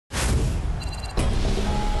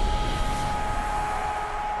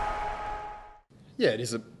Yeah, it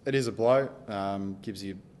is a blow. Gives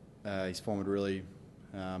you his form had really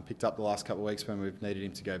picked up the last couple of weeks when we've needed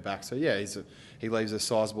him to go back. So yeah, he leaves a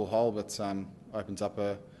sizable hole, but opens up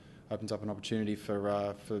an opportunity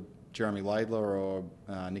for Jeremy Laidler or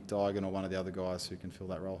Nick Dygan or one of the other guys who can fill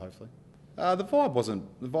that role, hopefully. The vibe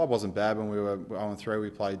wasn't bad when we were 0-3.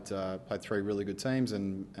 We played three really good teams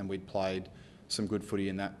and we'd played some good footy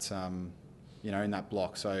in that in that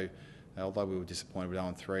block. So although we were disappointed with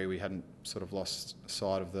 0-3, we hadn't sort of lost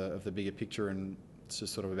sight of the bigger picture, and it's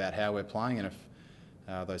just sort of about how we're playing, and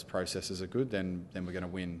if those processes are good, then we're going to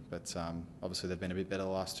win. But obviously they've been a bit better the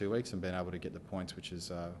last 2 weeks and been able to get the points, which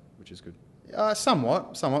is good.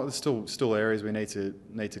 Somewhat. There's still areas we need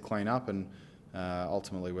to clean up, and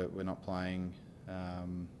ultimately we're not playing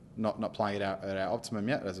not playing at our optimum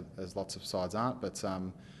yet, as lots of sides aren't. But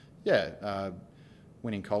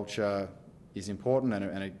winning culture is important,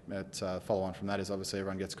 and follow on from that is obviously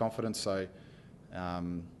everyone gets confidence. So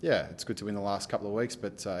it's good to win the last couple of weeks,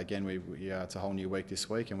 but again it's a whole new week this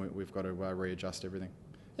week, and we've got to readjust everything.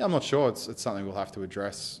 Yeah, I'm not sure. It's something we'll have to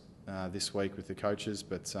address this week with the coaches,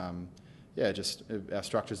 but just our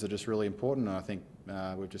structures are just really important, and I think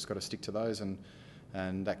we've just got to stick to those,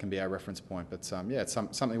 and that can be our reference point. But it's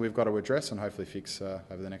something we've got to address and hopefully fix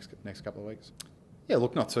over the next couple of weeks. Yeah,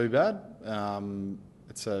 look, not too bad.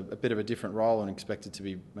 It's a bit of a different role and expected to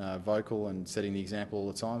be vocal and setting the example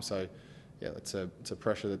all the time. So yeah, it's a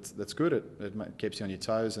pressure that's good. It keeps you on your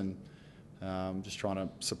toes, and just trying to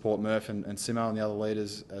support Murph and Simo and the other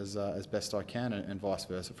leaders as best I can, and vice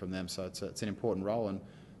versa from them. So it's an important role and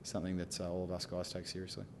something that all of us guys take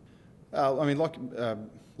seriously.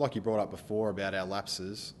 Like you brought up before about our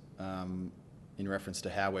lapses, in reference to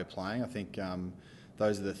how we're playing, I think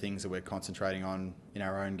those are the things that we're concentrating on in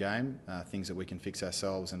our own game, things that we can fix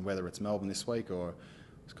ourselves, and whether it's Melbourne this week or it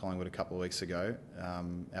was Collingwood a couple of weeks ago,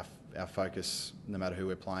 our focus, no matter who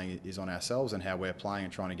we're playing, is on ourselves and how we're playing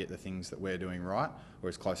and trying to get the things that we're doing right, or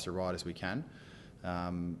as close to right as we can.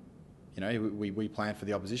 We plan for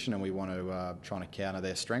the opposition and we want to try to counter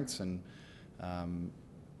their strengths,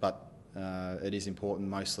 but it is important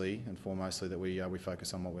mostly and foremostly that we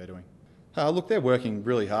focus on what we're doing. Look, they're working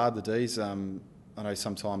really hard, the Ds. I know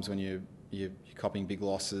sometimes when you're copying big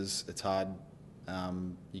losses, it's hard.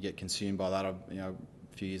 You get consumed by that. A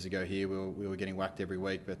few years ago here, we were getting whacked every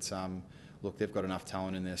week. But look, they've got enough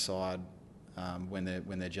talent in their side. When they're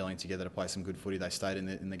gelling together to play some good footy, they stayed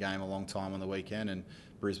in the game a long time on the weekend. And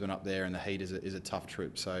Brisbane up there, and the heat is a tough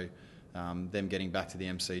trip. So them getting back to the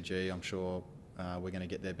MCG, I'm sure we're going to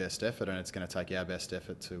get their best effort, and it's going to take our best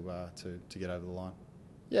effort to get over the line.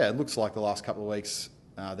 Yeah, it looks like the last couple of weeks,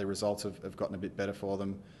 their results have gotten a bit better for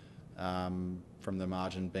them, from the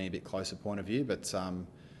margin being a bit closer point of view. But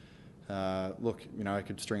look, I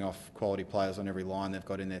could string off quality players on every line they've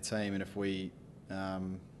got in their team, and if we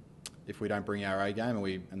don't bring our A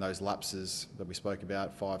game and those lapses that we spoke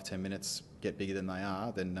about, 5-10 minutes, get bigger than they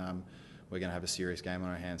are, then we're going to have a serious game on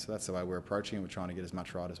our hands. So that's the way we're approaching it. We're trying to get as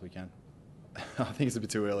much right as we can. I think it's a bit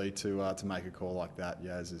too early to make a call like that.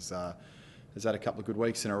 Yaz has had a couple of good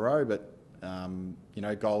weeks in a row, but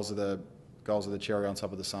goals are the cherry on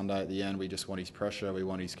top of the sundae at the end. We just want his pressure, we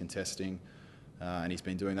want his contesting, and he's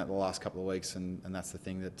been doing that the last couple of weeks, and that's the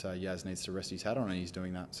thing that Yaz needs to rest his hat on, and he's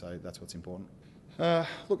doing that. So that's what's important.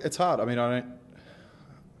 Look, it's hard.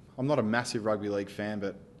 I'm not a massive rugby league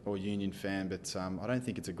fan, or union fan, but I don't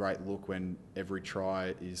think it's a great look when every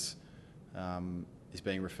try is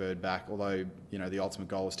being referred back. Although the ultimate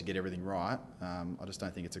goal is to get everything right, I just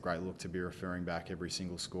don't think it's a great look to be referring back every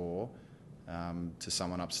single score to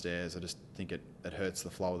someone upstairs. I just think it hurts the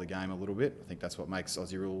flow of the game a little bit. I think that's what makes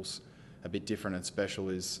Aussie rules a bit different and special.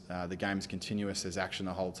 Is the game's continuous. There's action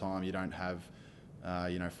the whole time. You don't have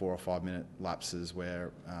 4 or 5 minute lapses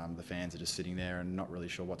where the fans are just sitting there and not really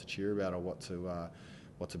sure what to cheer about or what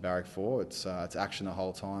to barrack for. It's action the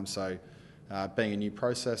whole time. So being a new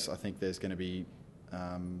process, I think there's going to be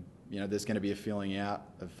there's going to be a feeling out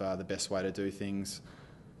of the best way to do things,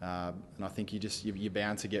 and I think you're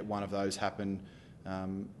bound to get one of those happen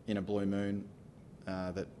in a blue moon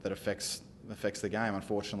that affects the game.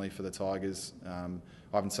 Unfortunately for the Tigers, I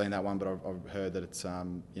haven't seen that one, but I've heard that it's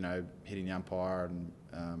hitting the umpire and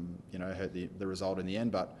hurt the result in the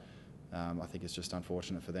end. But I think it's just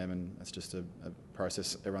unfortunate for them, and it's just a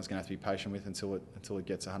process everyone's going to have to be patient with until it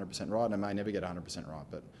gets 100% right, and it may never get 100% right,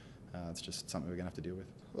 but it's just something we're going to have to deal with.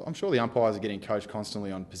 I'm sure the umpires are getting coached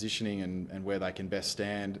constantly on positioning and where they can best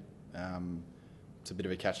stand. It's a bit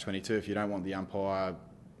of a catch-22. If you don't want the umpire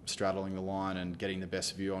straddling the line and getting the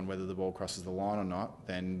best view on whether the ball crosses the line or not,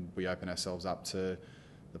 then we open ourselves up to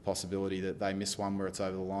the possibility that they miss one where it's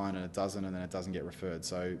over the line and it doesn't, and then it doesn't get referred.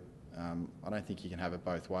 So I don't think you can have it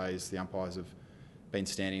both ways. The umpires have been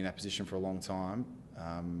standing in that position for a long time,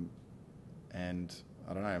 and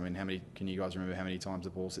I don't know. I mean, can you guys remember how many times the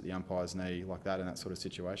ball's hit the umpire's knee like that in that sort of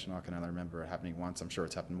situation? I can only remember it happening once. I'm sure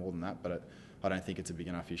it's happened more than that, but I don't think it's a big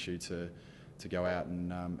enough issue to go out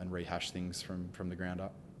and rehash things from the ground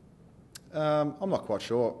up. I'm not quite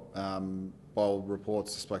sure. By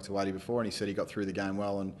reports, I spoke to Wadey before, and he said he got through the game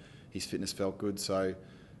well and his fitness felt good. So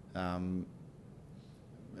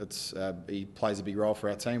he plays a big role for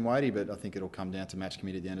our team, Wadey. But I think it'll come down to match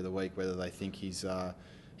committee at the end of the week whether they think his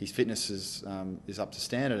fitness is up to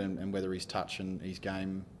standard and whether his touch and his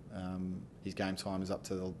game time is up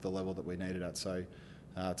to the level that we need it at. So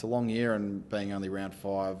it's a long year, and being only round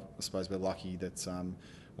 5, I suppose we're lucky that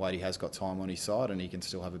Wadey has got time on his side and he can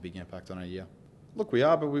still have a big impact on our year. Look, we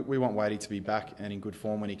are, but we want Wadey to be back and in good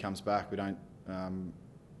form when he comes back. We don't.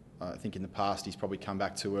 I think in the past he's probably come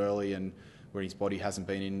back too early, and where his body hasn't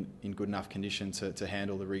been in good enough condition to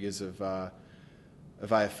handle the rigours of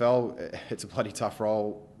AFL. It's a bloody tough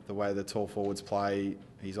role. The way the tall forwards play,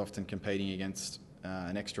 he's often competing against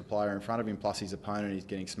an extra player in front of him, plus his opponent. He's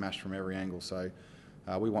getting smashed from every angle. So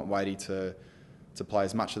we want Wadey to play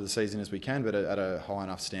as much of the season as we can, but at a high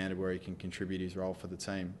enough standard where he can contribute his role for the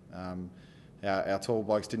team. Our tall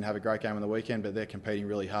blokes didn't have a great game on the weekend, but they're competing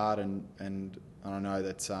really hard, and I know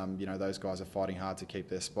that those guys are fighting hard to keep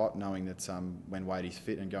their spot, knowing that when Wadey's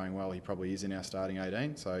fit and going well, he probably is in our starting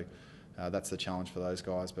 18. So that's the challenge for those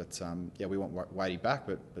guys. But we want Wadey back,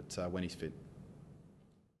 but when he's fit.